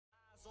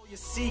Your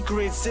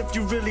secrets, if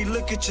you really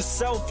look at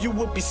yourself, you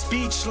would be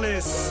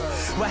speechless.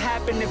 What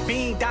happened to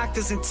being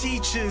doctors and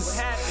teachers?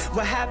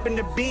 What happened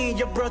to being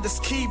your brother's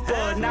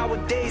keeper?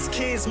 Nowadays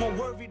kids more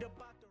worried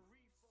about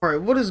the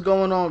Alright, what is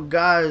going on,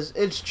 guys?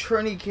 It's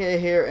Trini Kid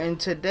here, and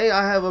today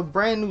I have a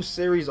brand new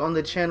series on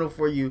the channel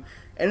for you,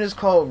 and it's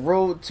called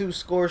Road to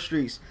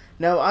Scorestreaks.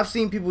 Now, I've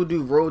seen people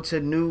do Road to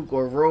Nuke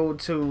or Road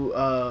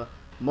to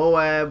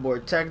Moab or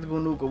Tactical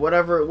Nuke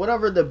or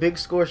whatever the big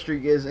score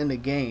streak is in the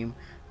game.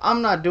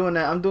 I'm not doing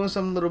that. I'm doing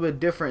something a little bit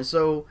different.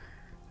 So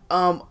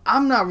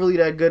I'm not really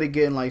that good at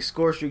getting like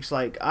score streaks.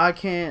 Like I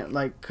can't,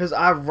 like, cause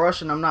I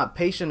rush and I'm not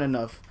patient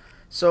enough.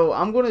 So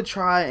I'm gonna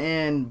try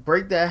and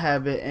break that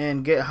habit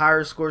and get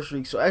higher score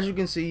streaks. So as you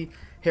can see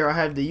here, I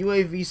have the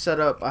UAV set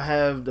up, I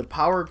have the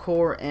power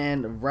core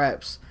and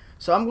reps.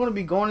 So I'm gonna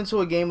be going into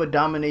a game of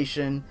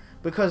domination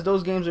because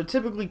those games are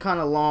typically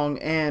kind of long,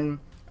 and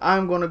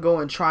I'm gonna go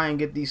and try and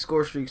get these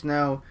score streaks.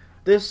 Now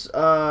this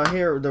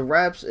here, the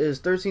reps is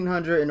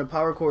 1300 and the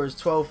power core is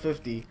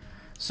 1250.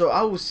 So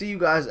I will see you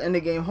guys in the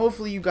game.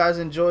 Hopefully you guys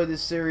enjoy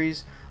this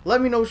series. Let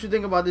me know what you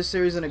think about this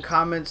series in the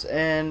comments,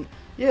 and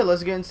yeah,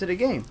 let's get into the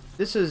game.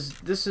 This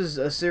is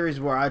a series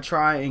where I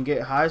try and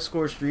get high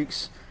score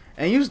streaks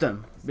and use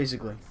them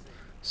basically.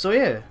 So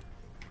yeah,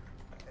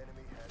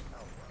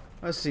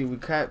 let's see.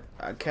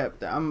 I kept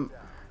that.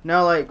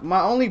 Now, like,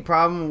 my only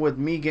problem with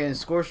me getting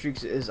score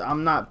streaks is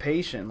I'm not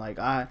patient. Like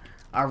I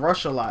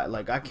rush a lot.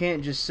 Like I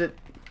can't just sit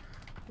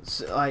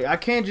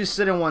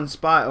in one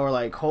spot or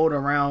like hold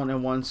around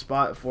in one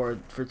spot for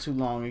too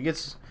long. It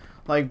gets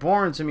like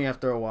boring to me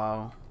after a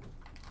while.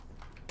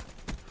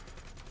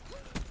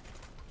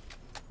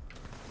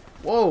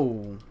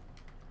 Whoa.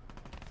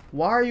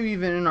 Why are you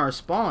even in our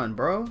spawn,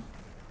 bro?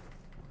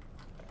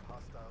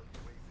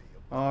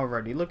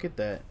 Alrighty, look at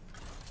that.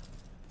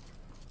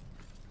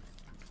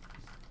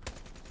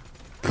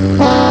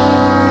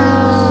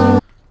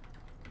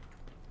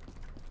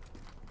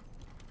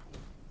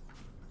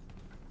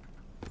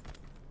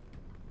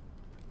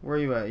 Where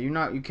you at?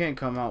 You can't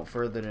come out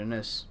further than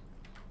this.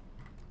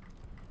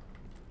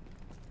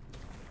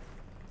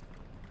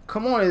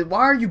 Come on,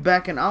 why are you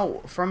backing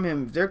out from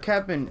him? They're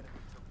capping.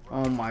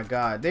 Oh my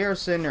god, they are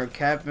sitting there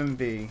capping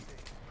B.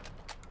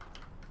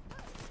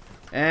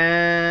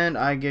 And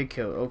I get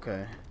killed.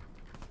 Okay.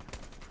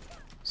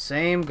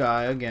 Same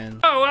guy again.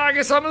 Oh, well, I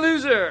guess I'm a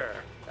loser.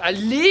 A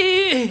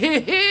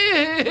loser.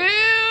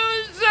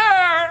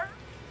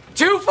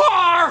 Too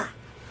far.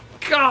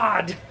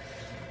 God.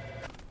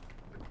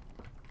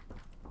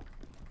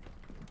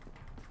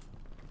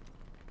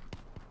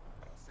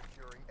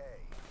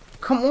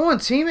 Come on,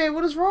 teammate.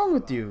 What is wrong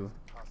with you?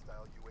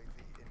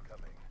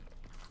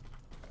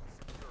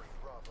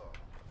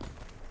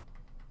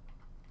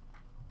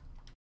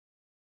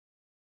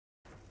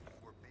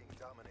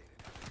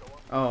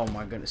 Oh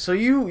my goodness. So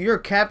you're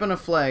capping a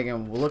flag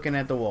and looking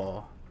at the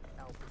wall.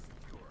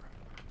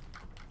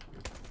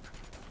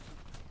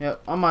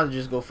 Yep, I might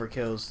just go for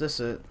kills. That's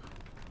it.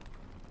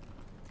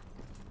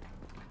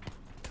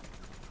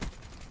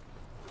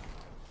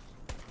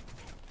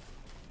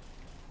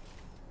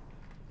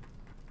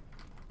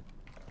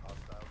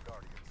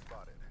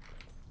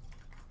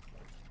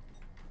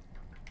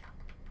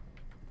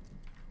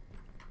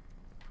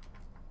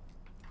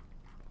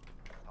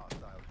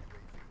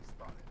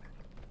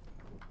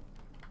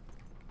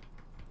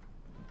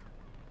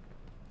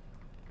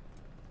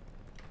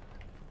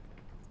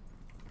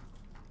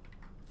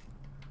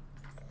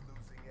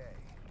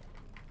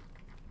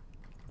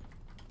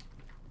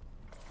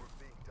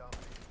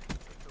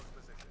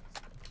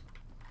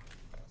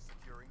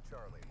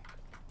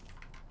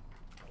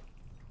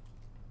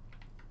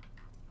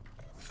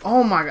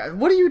 Oh my god,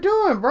 what are you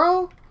doing,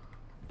 bro?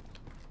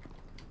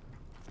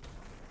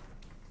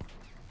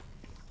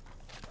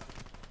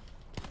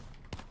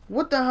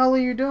 What the hell are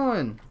you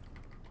doing?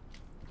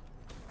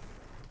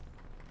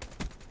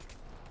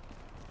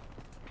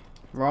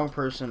 Wrong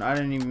person. I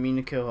didn't even mean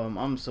to kill him.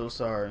 I'm so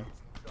sorry.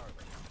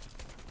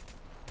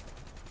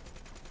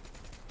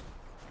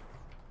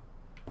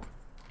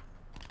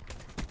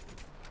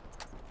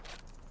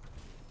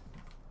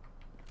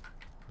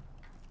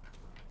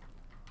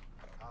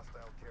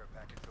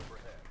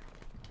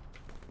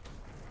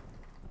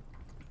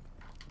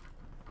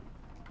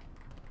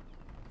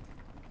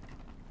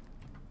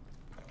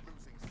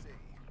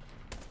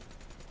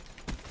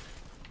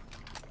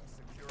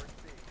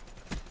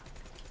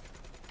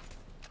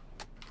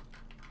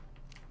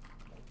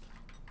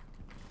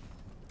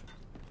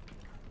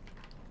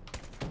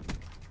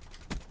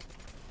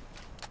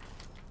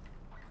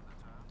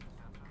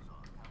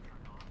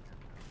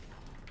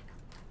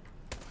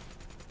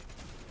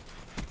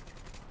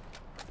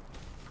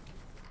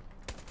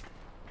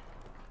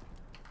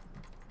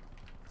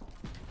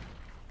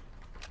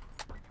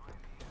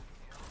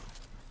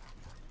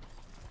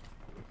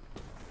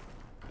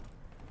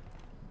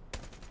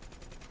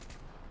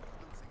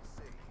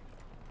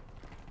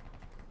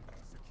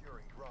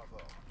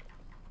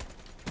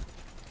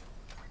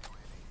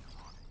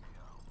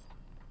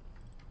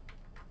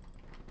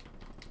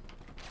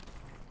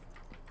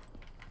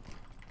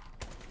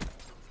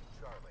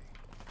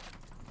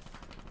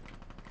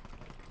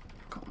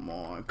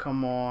 on,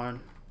 come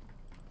on.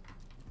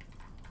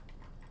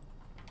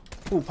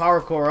 Ooh,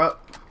 power core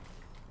up.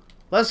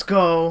 Let's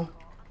go.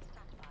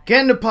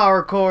 Get in the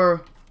power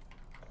core.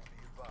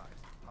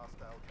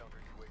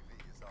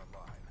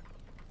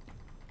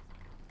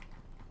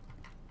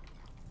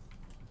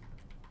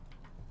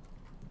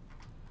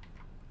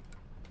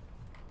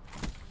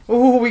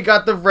 Ooh, we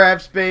got the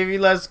reps, baby.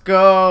 Let's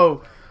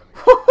go.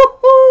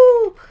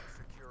 Woo-hoo-hoo.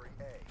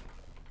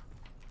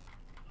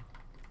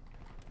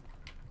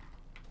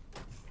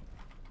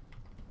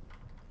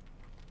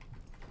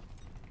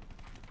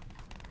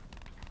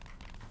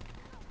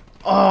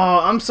 Oh,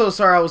 I'm so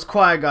sorry I was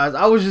quiet, guys.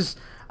 I was just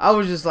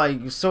like,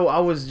 I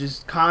was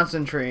just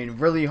concentrating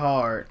really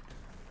hard.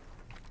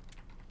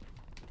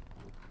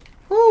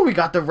 Ooh, we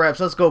got the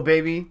reps. Let's go,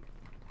 baby.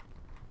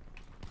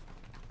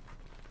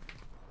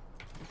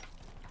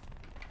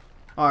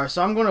 Alright,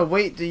 so I'm going to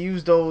wait to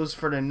use those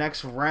for the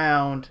next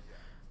round.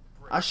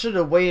 I should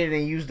have waited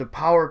and used the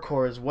power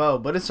core as well,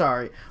 but it's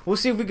alright. We'll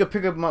see if we could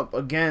pick them up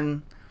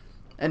again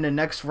in the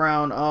next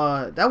round.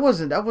 That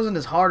wasn't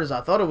as hard as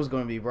I thought it was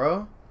going to be,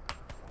 bro.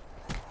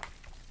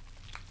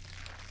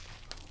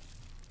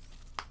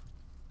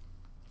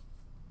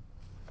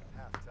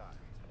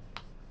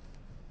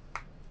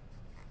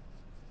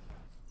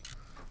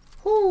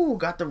 Whoo,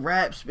 got the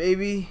wraps,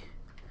 baby.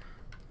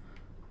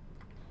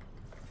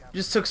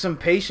 Just took some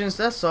patience,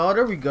 that's all.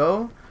 There we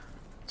go.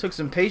 Took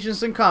some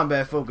patience and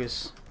combat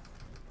focus.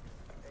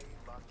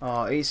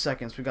 Oh, 8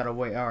 seconds. We gotta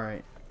wait.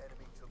 Alright.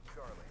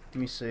 Let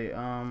me see.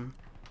 Oh,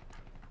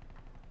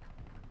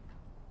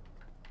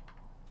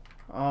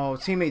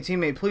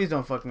 teammate. Please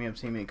don't fuck me up,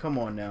 teammate. Come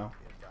on now.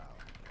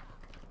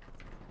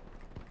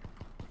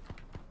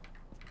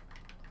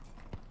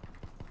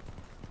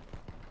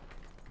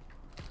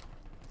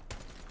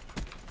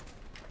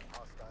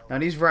 Now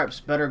these reps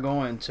better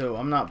go in too.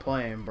 I'm not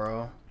playing,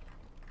 bro.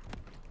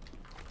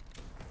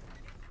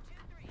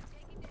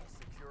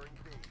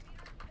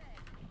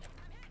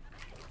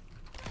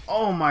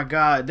 Oh my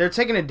god, they're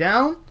taking it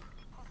down?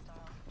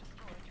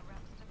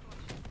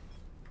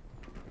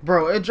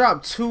 Bro, it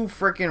dropped 2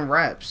 freaking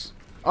reps.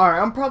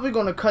 Alright, I'm probably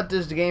going to cut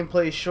this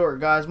gameplay short,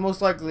 guys. Most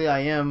likely I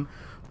am.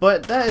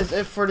 But that is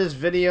it for this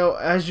video.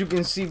 As you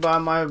can see by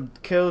my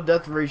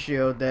kill-death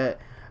ratio, that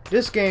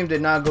this game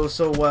did not go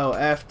so well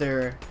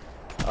after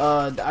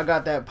I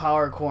got that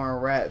power core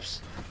and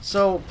reps.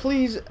 So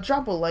please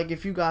drop a like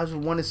if you guys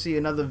would want to see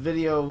another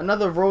video,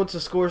 another road to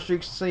score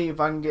streaks, see if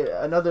I can get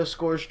another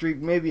score streak,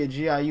 maybe a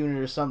GI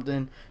unit or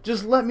something.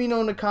 Just let me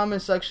know in the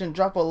comment section,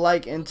 drop a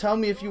like, and tell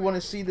me if you want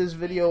to see this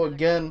video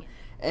again.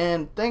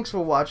 And thanks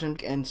for watching,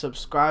 and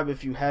subscribe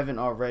if you haven't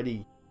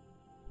already.